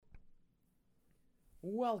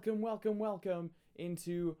Welcome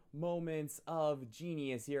into Moments of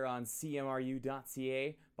Genius here on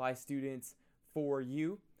CMRU.ca by students for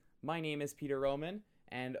you. My name is Peter Roman,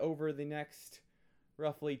 and over the next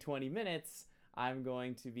roughly 20 minutes, I'm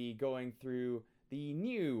going to be going through the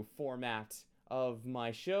new format of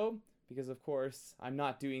my show because, of course, I'm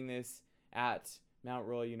not doing this at Mount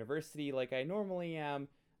Royal University like I normally am.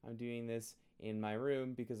 I'm doing this in my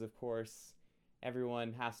room because, of course,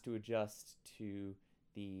 everyone has to adjust to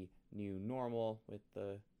the new normal with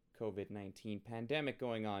the COVID-19 pandemic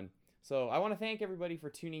going on. So I want to thank everybody for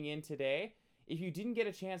tuning in today. If you didn't get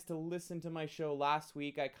a chance to listen to my show last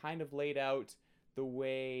week, I kind of laid out the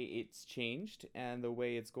way it's changed and the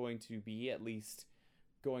way it's going to be, at least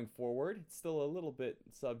going forward. It's still a little bit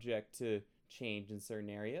subject to change in certain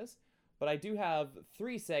areas, but I do have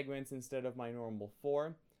 3 segments instead of my normal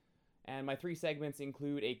 4. And my 3 segments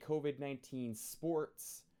include a COVID-19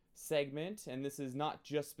 sports segment, and this is not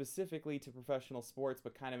just specifically to professional sports,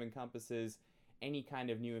 but kind of encompasses any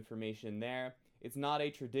kind of new information there. It's not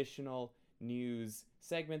a traditional news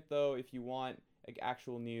segment, though. If you want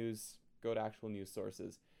actual news, go to actual news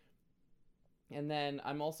sources. And then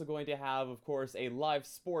I'm also going to have, of course, a live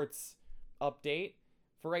sports update.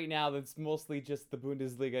 For right now, that's mostly just the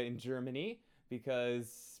Bundesliga in Germany,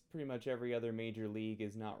 because pretty much every other major league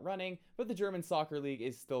is not running, but the German soccer league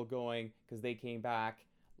is still going because they came back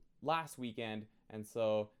last weekend, and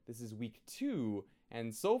so this is week 2,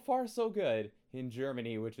 and so far so good in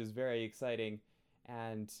Germany, which is very exciting.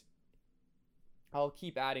 And I'll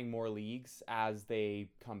keep adding more leagues as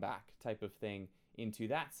they come back, type of thing, into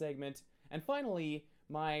that segment. And finally,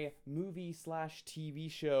 my movie slash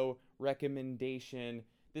TV show recommendation.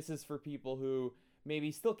 This is for people who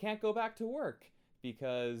maybe still can't go back to work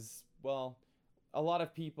because, well, a lot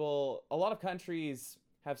of countries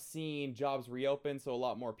have seen jobs reopen, so a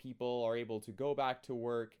lot more people are able to go back to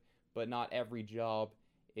work, but not every job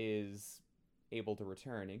is able to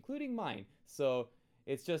return, including mine. So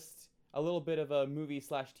it's just a little bit of a movie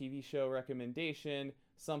slash TV show recommendation,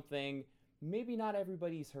 something maybe not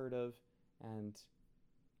everybody's heard of, and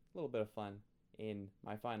a little bit of fun in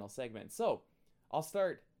my final segment. So I'll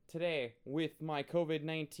start today with my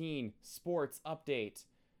COVID-19 sports update.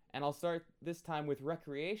 And I'll start this time with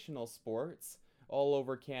recreational sports all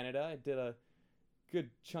over Canada. I did a good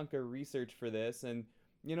chunk of research for this. And,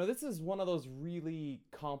 this is one of those really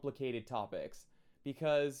complicated topics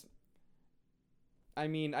because, I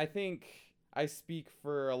think I speak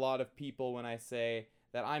for a lot of people when I say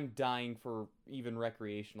that I'm dying for even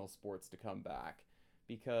recreational sports to come back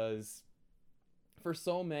because for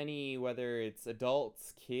so many, whether it's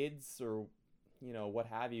adults, kids, or what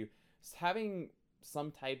have you, having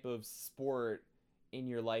some type of sport in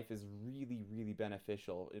your life is really, really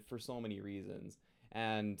beneficial for so many reasons.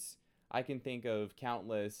 And I can think of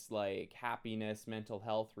countless like happiness, mental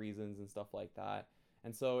health reasons, and stuff like that.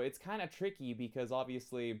 And so it's kind of tricky because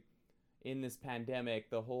obviously in this pandemic,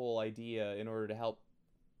 the whole idea in order to help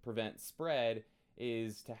prevent spread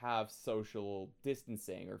is to have social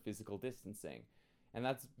distancing or physical distancing. And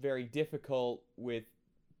that's very difficult with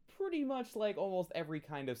pretty much like almost every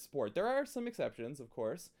kind of sport. There are some exceptions, of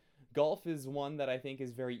course. Golf is one that I think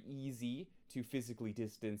is very easy to physically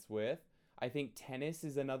distance with. I think tennis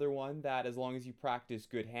is another one that, as long as you practice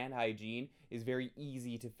good hand hygiene, is very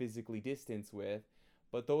easy to physically distance with.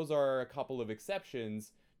 But those are a couple of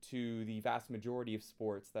exceptions to the vast majority of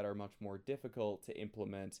sports that are much more difficult to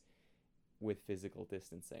implement with physical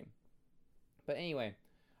distancing. But anyway,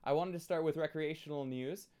 I wanted to start with recreational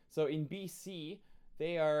news. So in BC,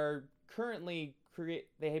 they are currently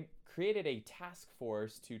they have created a task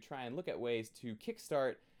force to try and look at ways to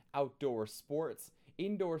kickstart outdoor sports.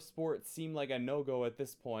 Indoor sports seem like a no-go at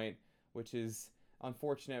this point, which is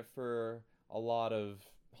unfortunate for a lot of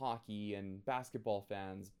hockey and basketball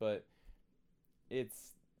fans, but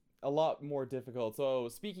it's a lot more difficult. So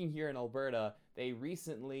speaking here in Alberta, they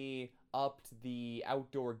recently upped the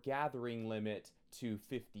outdoor gathering limit to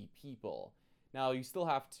 50 people. Now, you still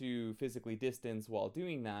have to physically distance while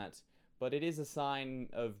doing that, but it is a sign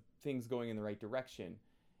of things going in the right direction.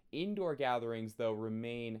 Indoor gatherings, though,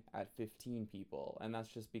 remain at 15 people, and that's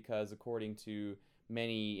just because, according to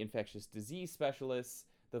many infectious disease specialists,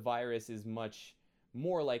 the virus is much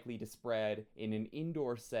more likely to spread in an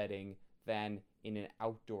indoor setting than in an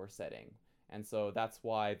outdoor setting. And so that's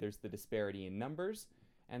why there's the disparity in numbers.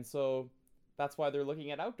 And so that's why they're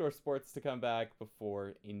looking at outdoor sports to come back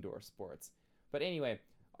before indoor sports. But anyway,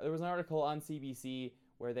 there was an article on CBC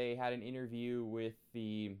where they had an interview with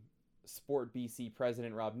the Sport BC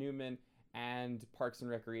president Rob Newman and Parks and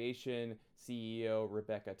Recreation CEO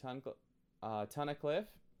Rebecca Tunnicliffe.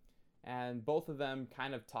 and both of them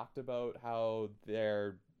kind of talked about how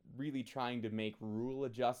they're really trying to make rule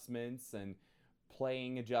adjustments and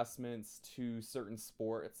playing adjustments to certain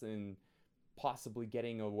sports and possibly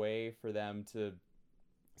getting a way for them to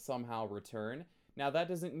somehow return. Now, that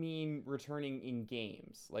doesn't mean returning in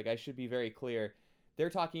games. Like, I should be very clear. They're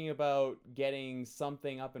talking about getting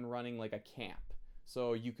something up and running like a camp.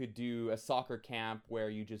 So you could do a soccer camp where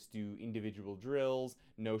you just do individual drills,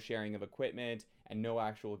 no sharing of equipment, and no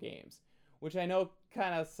actual games. Which I know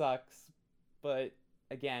kind of sucks, but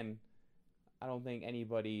again, I don't think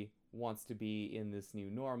anybody wants to be in this new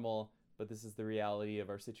normal, but this is the reality of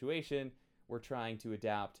our situation. We're trying to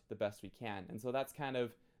adapt the best we can. And so that's kind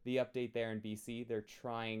of the update there in BC. They're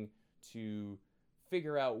trying to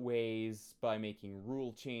figure out ways by making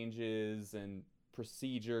rule changes and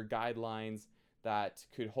procedure guidelines that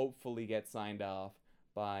could hopefully get signed off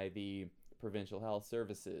by the provincial health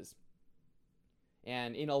services.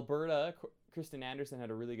 And in Alberta, Kristen Anderson had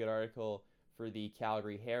a really good article for the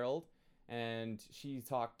Calgary Herald, and she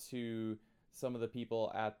talked to some of the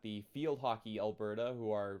people at the Field Hockey Alberta,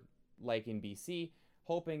 who are like in BC,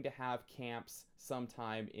 hoping to have camps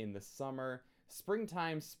sometime in the summer.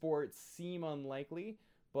 Springtime sports seem unlikely,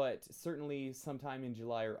 but certainly sometime in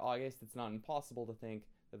July or August, it's not impossible to think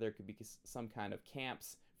that there could be some kind of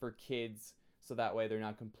camps for kids, so that way they're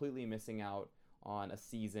not completely missing out on a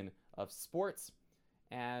season of sports.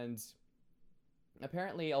 And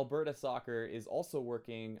apparently Alberta Soccer is also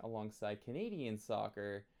working alongside Canadian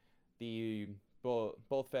Soccer, the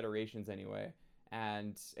both federations anyway,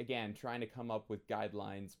 and again trying to come up with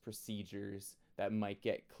guidelines, procedures that might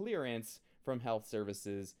get clearance from health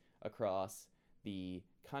services across the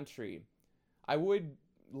country. I would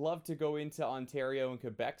love to go into Ontario and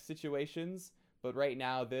Quebec situations, but right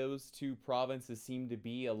now those two provinces seem to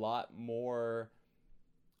be a lot more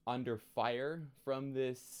under fire from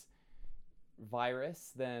this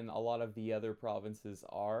virus than a lot of the other provinces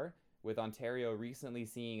are, with Ontario recently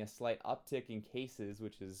seeing a slight uptick in cases,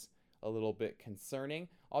 which is a little bit concerning.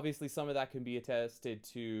 Obviously, some of that can be attested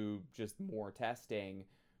to just more testing,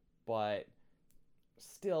 but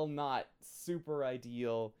still not super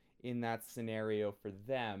ideal in that scenario for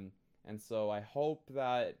them. And so I hope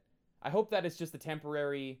that it's just a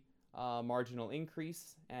temporary marginal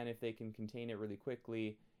increase, and if they can contain it really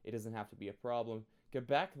quickly, it doesn't have to be a problem.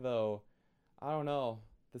 Quebec, though, I don't know.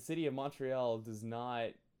 The city of Montreal does not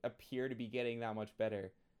appear to be getting that much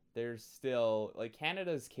better. There's still, like,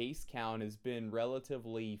 Canada's case count has been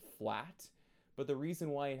relatively flat, but the reason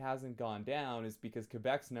why it hasn't gone down is because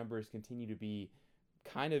Quebec's numbers continue to be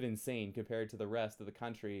kind of insane compared to the rest of the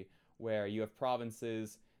country, where you have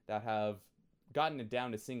provinces that have gotten it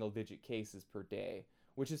down to single-digit cases per day,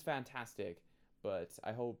 which is fantastic. But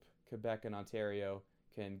I hope Quebec and Ontario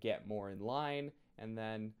can get more in line, and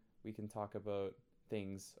then we can talk about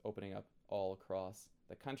things opening up all across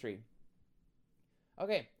the country.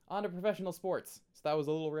 Okay, on to professional sports. So that was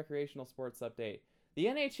a little recreational sports update. The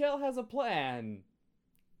NHL has a plan.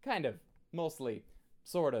 Kind of. Mostly.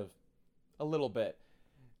 Sort of. A little bit.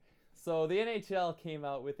 So the NHL came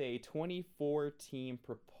out with a 24-team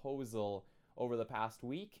proposal over the past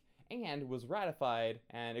week and was ratified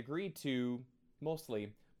and agreed to,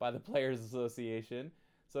 mostly, by the Players Association.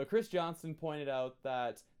 So Chris Johnston pointed out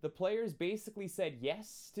that the players basically said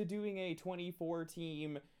yes to doing a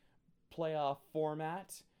 24-team playoff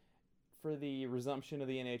format for the resumption of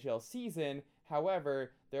the NHL season.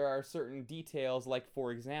 However, there are certain details, like,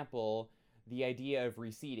 for example, the idea of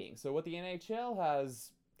reseeding. So what the NHL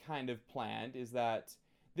has kind of planned is that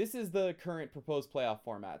this is the current proposed playoff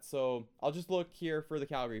format. So I'll just look here for the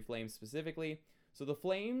Calgary Flames specifically. So the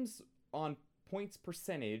Flames, on points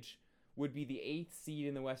percentage, would be the 8th seed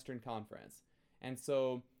in the Western Conference. And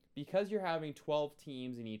so because you're having 12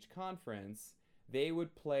 teams in each conference, they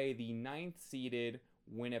would play the 9th seeded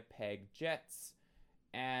Winnipeg Jets,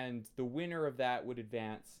 and the winner of that would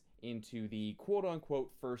advance into the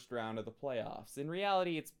quote-unquote first round of the playoffs. In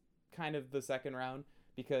reality, it's kind of the second round,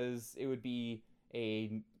 because it would be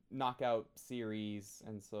a knockout series,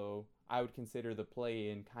 and so I would consider the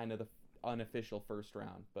play-in kind of the unofficial first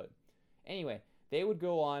round. But anyway, they would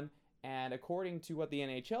go on, and according to what the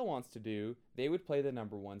NHL wants to do, they would play the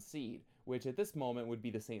number 1 seed, which at this moment would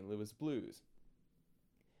be the St. Louis Blues.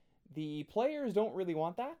 The players don't really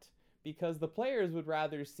want that, because the players would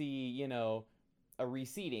rather see, a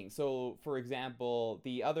reseeding. So, for example,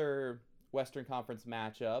 the other Western Conference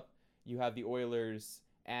matchup, you have the Oilers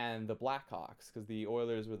and the Blackhawks, because the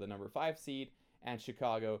Oilers were the number 5 seed and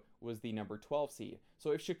Chicago was the number 12 seed.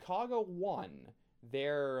 So if Chicago won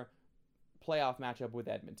their playoff matchup with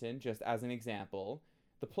Edmonton, just as an example,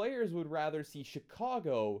 the players would rather see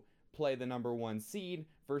Chicago play the number 1 seed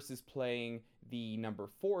versus playing the number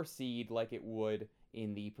 4 seed like it would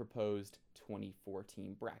in the proposed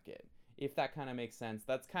 2014 bracket. If that kind of makes sense.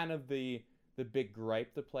 That's kind of the big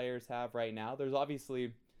gripe the players have right now. There's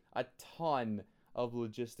obviously a ton of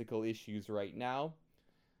logistical issues right now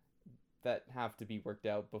that have to be worked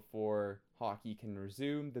out before hockey can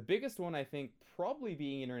resume. The biggest one, I think, probably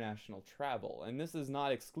being international travel. And this is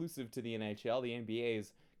not exclusive to the NHL. The NBA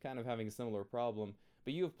is kind of having a similar problem.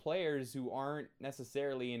 But you have players who aren't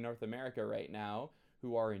necessarily in North America right now,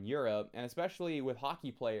 who are in Europe, and especially with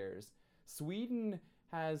hockey players. Sweden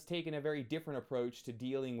has taken a very different approach to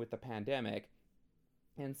dealing with the pandemic.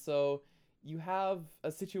 And so you have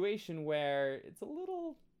a situation where it's a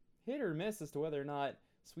little hit or miss as to whether or not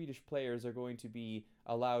Swedish players are going to be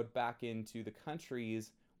allowed back into the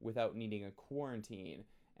countries without needing a quarantine.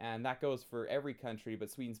 And that goes for every country,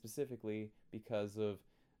 but Sweden specifically, because of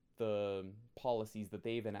the policies that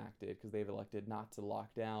they've enacted, because they've elected not to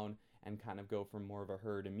lock down and kind of go for more of a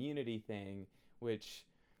herd immunity thing, which,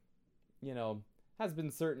 you know, has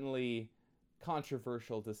been certainly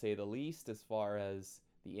controversial to say the least as far as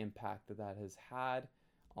the impact that that has had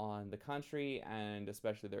on the country and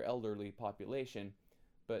especially their elderly population.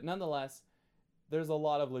 But nonetheless, there's a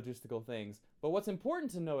lot of logistical things. But what's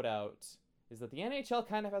important to note out is that the NHL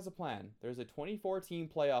kind of has a plan. There's a 2014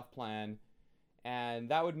 playoff plan, and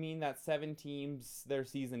that would mean that 7 teams, their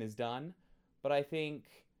season is done. But I think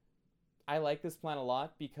I like this plan a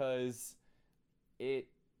lot because it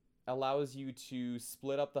allows you to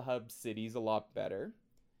split up the hub cities a lot better.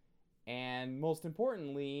 And most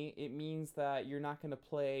importantly, it means that you're not going to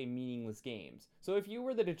play meaningless games. So if you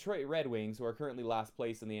were the Detroit Red Wings, who are currently last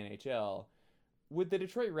place in the NHL, would the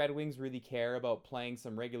Detroit Red Wings really care about playing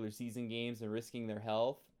some regular season games and risking their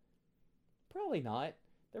health? Probably not.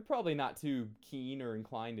 They're probably not too keen or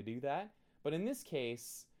inclined to do that. But in this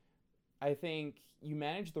case, I think you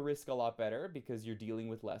manage the risk a lot better because you're dealing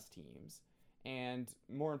with less teams. And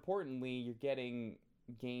more importantly, you're getting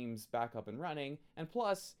games back up and running. And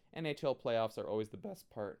plus, NHL playoffs are always the best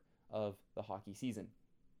part of the hockey season.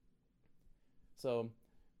 So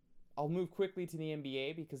I'll move quickly to the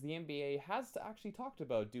NBA because the NBA has actually talked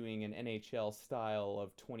about doing an NHL style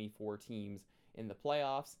of 24 teams in the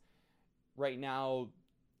playoffs. Right now,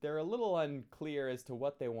 they're a little unclear as to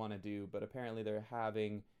what they want to do, but apparently they're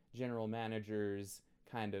having general managers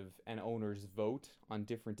kind of and owners vote on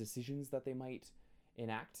different decisions that they might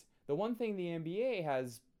enact. The one thing the NBA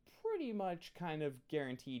has pretty much kind of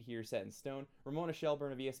guaranteed here, set in stone. Ramona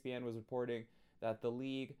Shelburne of ESPN was reporting that the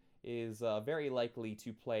league is very likely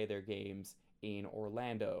to play their games in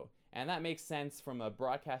Orlando. And that makes sense from a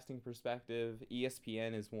broadcasting perspective.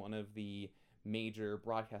 ESPN is one of the major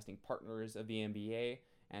broadcasting partners of the NBA,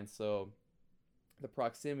 and so the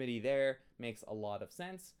proximity there makes a lot of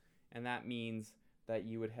sense, and that means that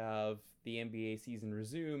you would have the NBA season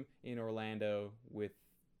resume in Orlando, with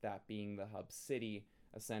that being the hub city,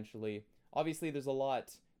 essentially. Obviously, there's a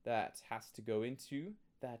lot that has to go into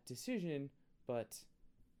that decision, but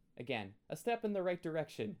again, a step in the right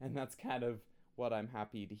direction, and that's kind of what I'm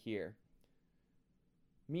happy to hear.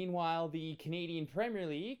 Meanwhile, the Canadian Premier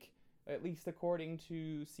League, at least according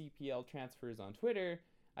to CPL Transfers on Twitter,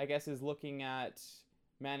 I guess is looking at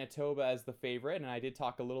Manitoba as the favorite, and I did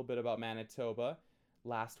talk a little bit about Manitoba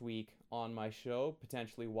last week on my show,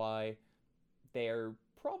 potentially why they're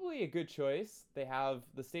probably a good choice. They have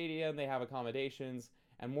the stadium, they have accommodations,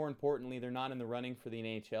 and more importantly, they're not in the running for the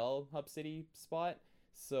NHL hub city spot.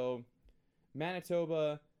 So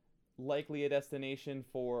Manitoba, likely a destination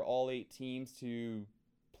for all 8 teams to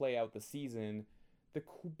play out the season. The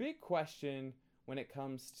big question when it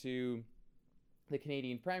comes to the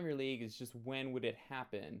Canadian Premier League is just when would it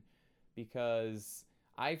happen? Because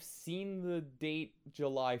I've seen the date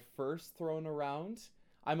July 1st thrown around.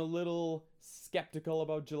 I'm a little skeptical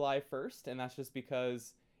about July 1st, and that's just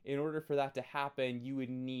because in order for that to happen, you would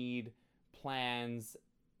need plans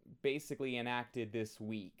basically enacted this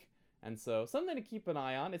week. And so something to keep an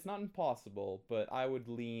eye on. It's not impossible, but I would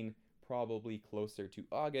lean probably closer to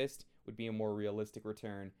August would be a more realistic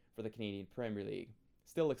return for the Canadian Premier League.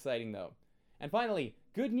 Still exciting though. And finally,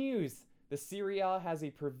 good news! The Serie A has a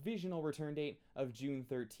provisional return date of June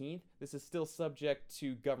 13th. This is still subject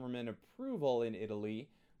to government approval in Italy,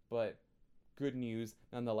 but good news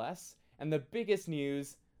nonetheless. And the biggest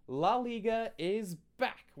news, La Liga is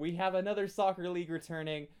back! We have another soccer league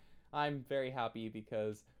returning. I'm very happy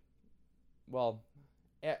because, well,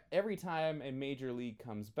 every time a major league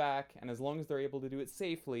comes back, and as long as they're able to do it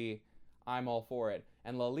safely, I'm all for it.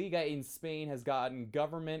 And La Liga in Spain has gotten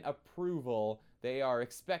government approval. They are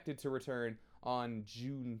expected to return on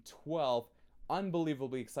June 12th.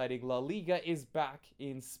 unbelievably exciting. La Liga is back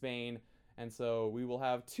in Spain, and so we will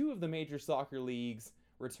have two of the major soccer leagues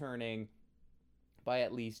returning by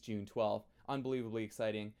at least June 12th. Unbelievably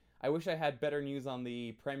exciting. I wish I had better news on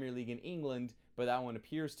the Premier League in England, but that one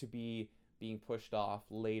appears to be being pushed off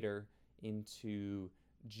later into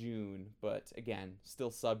June, but again,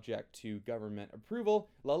 still subject to government approval.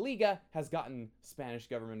 La Liga has gotten Spanish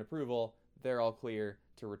government approval. They're all clear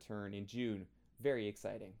to return in June. Very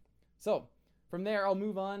exciting. So, from there, I'll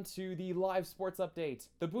move on to the live sports update,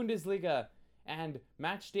 the Bundesliga, and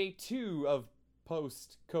match day 2 of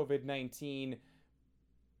post-COVID-19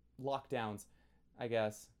 lockdowns, I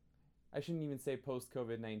guess. I shouldn't even say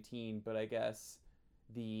post-COVID-19, but I guess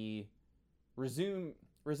the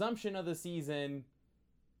resumption of the season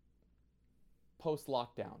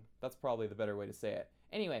post-lockdown. That's probably the better way to say it.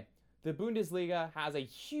 Anyway, the Bundesliga has a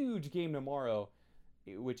huge game tomorrow,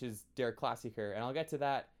 which is Der Klassiker, and I'll get to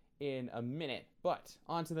that in a minute. But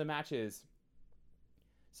on to the matches.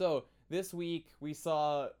 So this week we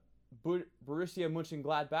saw Borussia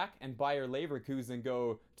Mönchengladbach and Bayer Leverkusen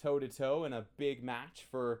go toe-to-toe in a big match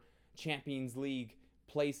for Champions League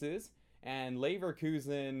places. And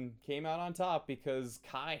Leverkusen came out on top because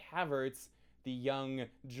Kai Havertz, the young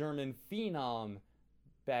German phenom,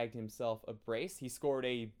 bagged himself a brace. He scored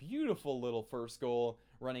a beautiful little first goal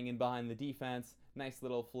running in behind the defense. Nice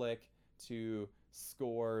little flick to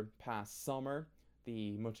score past Sommer,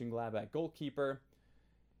 the Mönchengladbach goalkeeper.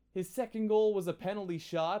 His second goal was a penalty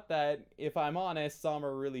shot that, if I'm honest,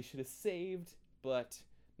 Sommer really should have saved, but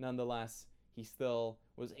nonetheless, he still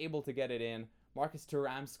was able to get it in. Marcus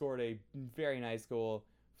Thuram scored a very nice goal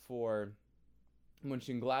for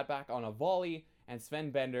Mönchengladbach on a volley, and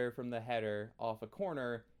Sven Bender from the header off a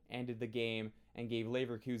corner ended the game and gave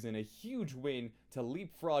Leverkusen a huge win to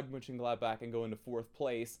leapfrog Mönchengladbach and go into 4th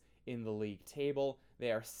place in the league table.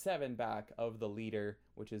 They are 7 back of the leader,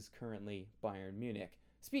 which is currently Bayern Munich.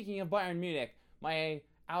 Speaking of Bayern Munich, my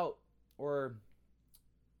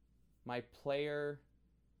player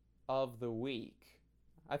of the week.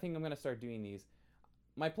 I think I'm going to start doing these.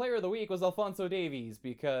 My player of the week was Alphonso Davies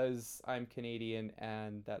because I'm Canadian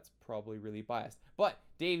and that's probably really biased. But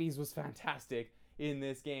Davies was fantastic in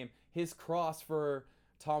this game. His cross for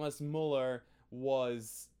Thomas Muller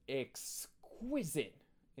was exquisite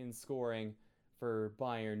in scoring for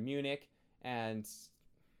Bayern Munich. And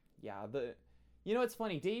yeah, it's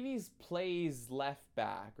funny. Davies plays left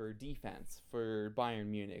back or defense for Bayern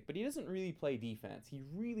Munich, but he doesn't really play defense. He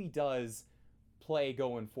really does play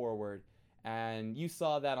going forward. And you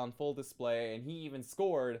saw that on full display, and he even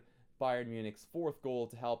scored Bayern Munich's 4th goal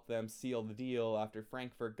to help them seal the deal after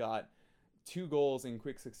Frankfurt got 2 goals in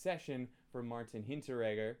quick succession from Martin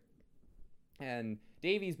Hinteregger. And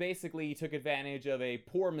Davies basically took advantage of a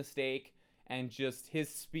poor mistake, and just his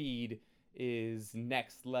speed is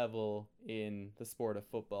next level in the sport of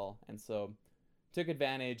football. And so took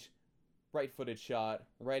advantage, right-footed shot,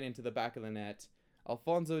 right into the back of the net.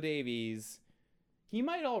 Alphonso Davies, he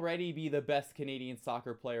might already be the best Canadian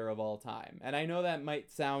soccer player of all time. And I know that might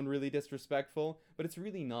sound really disrespectful, but it's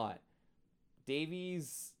really not.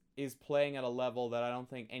 Davies is playing at a level that I don't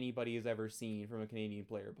think anybody has ever seen from a Canadian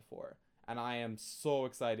player before. And I am so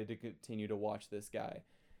excited to continue to watch this guy.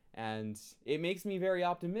 And it makes me very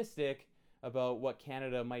optimistic about what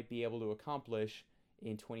Canada might be able to accomplish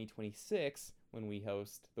in 2026 when we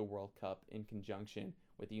host the World Cup in conjunction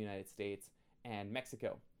with the United States and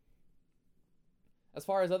Mexico. As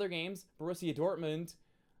far as other games, Borussia Dortmund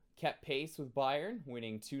kept pace with Bayern,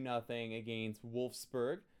 winning 2-0 against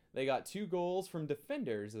Wolfsburg. They got 2 goals from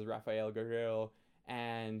defenders as Rafael Guerreiro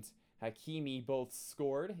and Hakimi both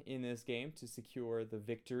scored in this game to secure the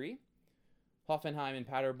victory. Hoffenheim and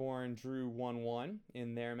Paderborn drew 1-1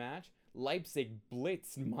 in their match. Leipzig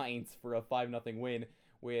blitzed Mainz for a 5-0 win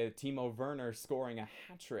with Timo Werner scoring a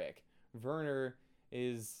hat-trick. Werner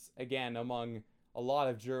is, again, among a lot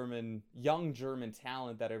of young German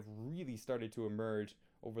talent that have really started to emerge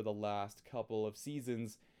over the last couple of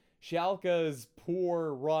seasons. Schalke's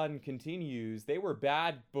poor run continues. They were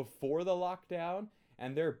bad before the lockdown,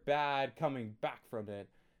 and they're bad coming back from it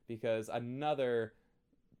because another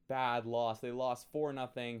bad loss. They lost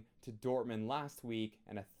 4-0 to Dortmund last week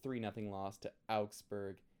and a 3-0 loss to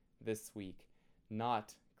Augsburg this week.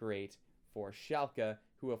 Not great for Schalke,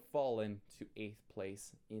 who have fallen to 8th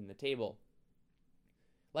place in the table.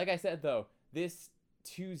 Like I said, though, this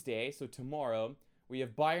Tuesday, so tomorrow, we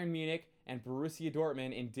have Bayern Munich and Borussia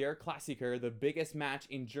Dortmund in Der Klassiker, the biggest match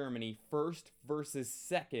in Germany, 1st versus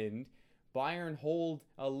 2nd. Bayern hold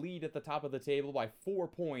a lead at the top of the table by 4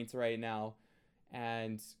 points right now,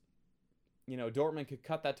 and Dortmund could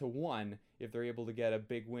cut that to 1 if they're able to get a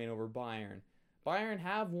big win over Bayern. Bayern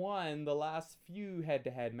have won the last few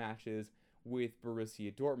head-to-head matches with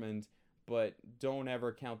Borussia Dortmund, but don't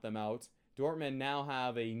ever count them out. Dortmund now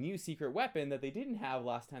have a new secret weapon that they didn't have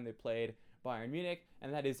last time they played Bayern Munich,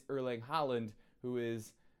 and that is Erling Haaland, who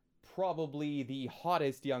is probably the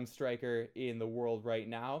hottest young striker in the world right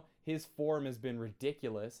now. His form has been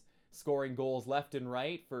ridiculous, scoring goals left and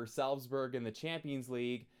right for Salzburg in the Champions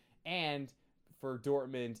League and for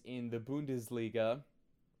Dortmund in the Bundesliga.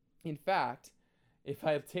 In fact, if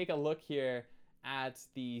I take a look here at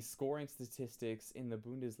the scoring statistics in the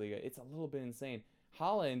Bundesliga, it's a little bit insane.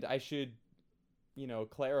 Haaland, I should,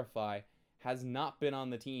 clarify, has not been on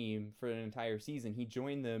the team for an entire season. He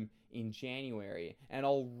joined them in January, and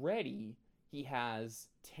already he has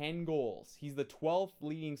 10 goals. He's the 12th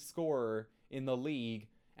leading scorer in the league,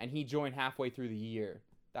 and he joined halfway through the year.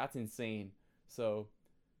 That's insane. So,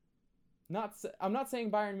 I'm not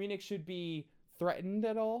saying Bayern Munich should be threatened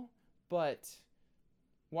at all, but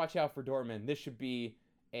watch out for Dortmund. This should be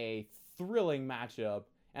a thrilling matchup.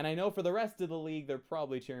 And I know for the rest of the league, they're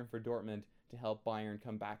probably cheering for Dortmund to help Bayern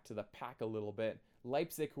come back to the pack a little bit.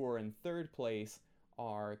 Leipzig, who are in third place,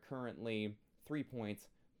 are currently 3 points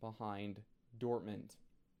behind Dortmund.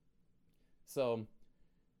 So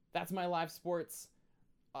that's my live sports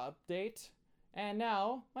update. And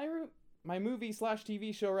now my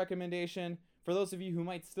movie/TV show recommendation for those of you who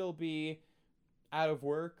might still be out of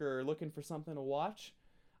work or looking for something to watch.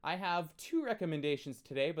 I have 2 recommendations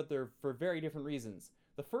today, but they're for very different reasons.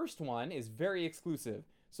 The first one is very exclusive.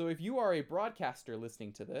 So if you are a broadcaster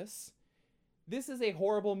listening to this is a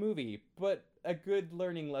horrible movie, but a good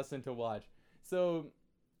learning lesson to watch. So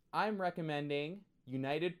I'm recommending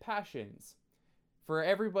United Passions. For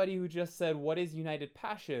everybody who just said, what is United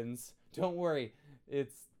Passions? Don't worry,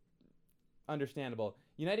 it's understandable.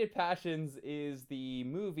 United Passions is the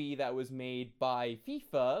movie that was made by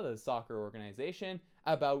FIFA, the soccer organization,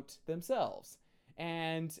 about themselves.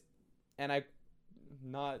 And I'm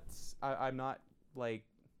not like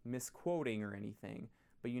misquoting or anything,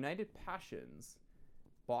 but United Passions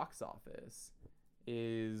box office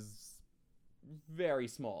is very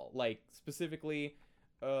small. Like specifically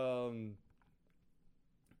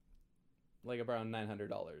like around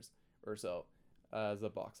 $900 or so as a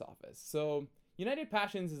box office. So United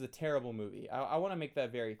Passions is a terrible movie. I want to make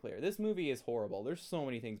that very clear. This movie is horrible. There's so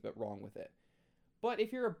many things but wrong with it. But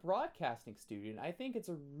if you're a broadcasting student, I think it's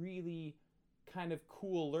a really kind of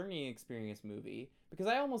cool learning experience movie, because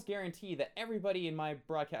I almost guarantee that everybody in my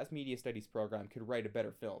broadcast media studies program could write a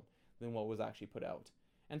better film than what was actually put out.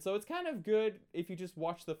 And so it's kind of good if you just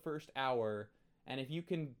watch the first hour, and if you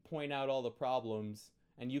can point out all the problems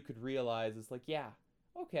and you could realize it's like, yeah,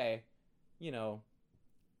 okay,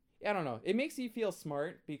 I don't know. It makes you feel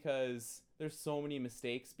smart because there's so many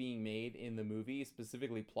mistakes being made in the movie,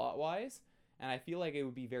 specifically plot-wise, and I feel like it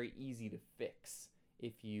would be very easy to fix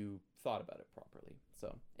if you thought about it properly.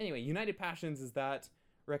 So anyway, United Passions is that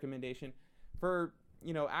recommendation. For,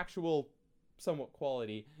 actual somewhat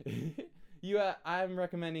quality, I'm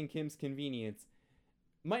recommending Kim's Convenience.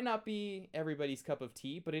 Might not be everybody's cup of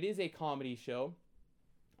tea, but it is a comedy show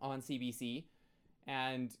on CBC.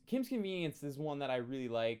 And Kim's Convenience is one that I really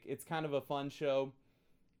like. It's kind of a fun show.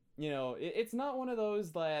 It's not one of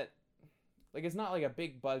those that, like, it's not like a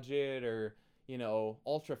big budget or,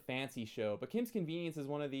 ultra fancy show. But Kim's Convenience is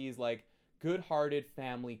one of these, like, good-hearted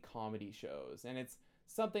family comedy shows. And it's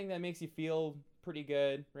something that makes you feel pretty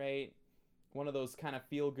good, right? One of those kind of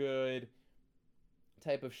feel-good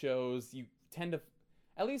type of shows. You tend to,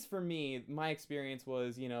 at least for me, my experience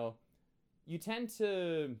was, you tend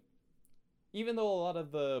to, even though a lot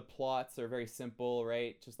of the plots are very simple,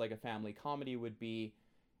 right? Just like a family comedy would be,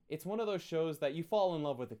 it's one of those shows that you fall in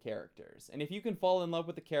love with the characters. And if you can fall in love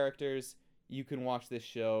with the characters, you can watch this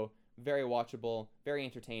show. Very watchable, very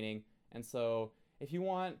entertaining. And so if you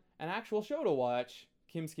want an actual show to watch,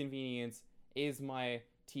 Kim's Convenience is my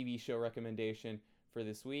TV show recommendation for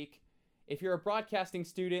this week. If you're a broadcasting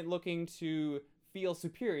student looking to feel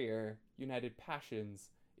superior, United Passions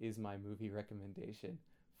is my movie recommendation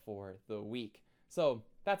for the week. So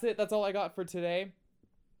that's it. That's all I got for today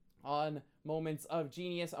on Moments of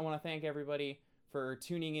Genius. I want to thank everybody for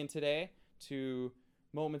tuning in today to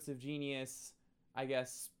Moments of Genius, I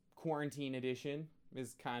guess, Quarantine Edition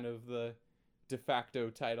is kind of the de facto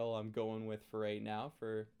title I'm going with for right now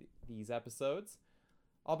for these episodes.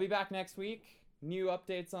 I'll be back next week. New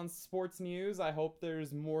updates on sports news. I hope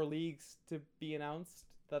there's more leagues to be announced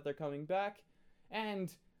that they're coming back.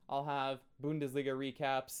 And I'll have Bundesliga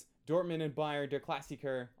recaps, Dortmund and Bayern, Der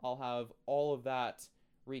Klassiker. I'll have all of that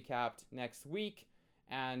recapped next week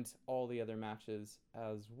and all the other matches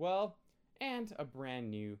as well. and a brand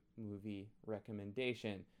new movie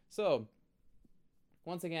recommendation. So,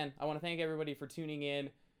 once again, I want to thank everybody for tuning in,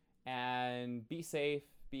 and be safe,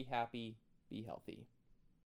 be happy, be healthy.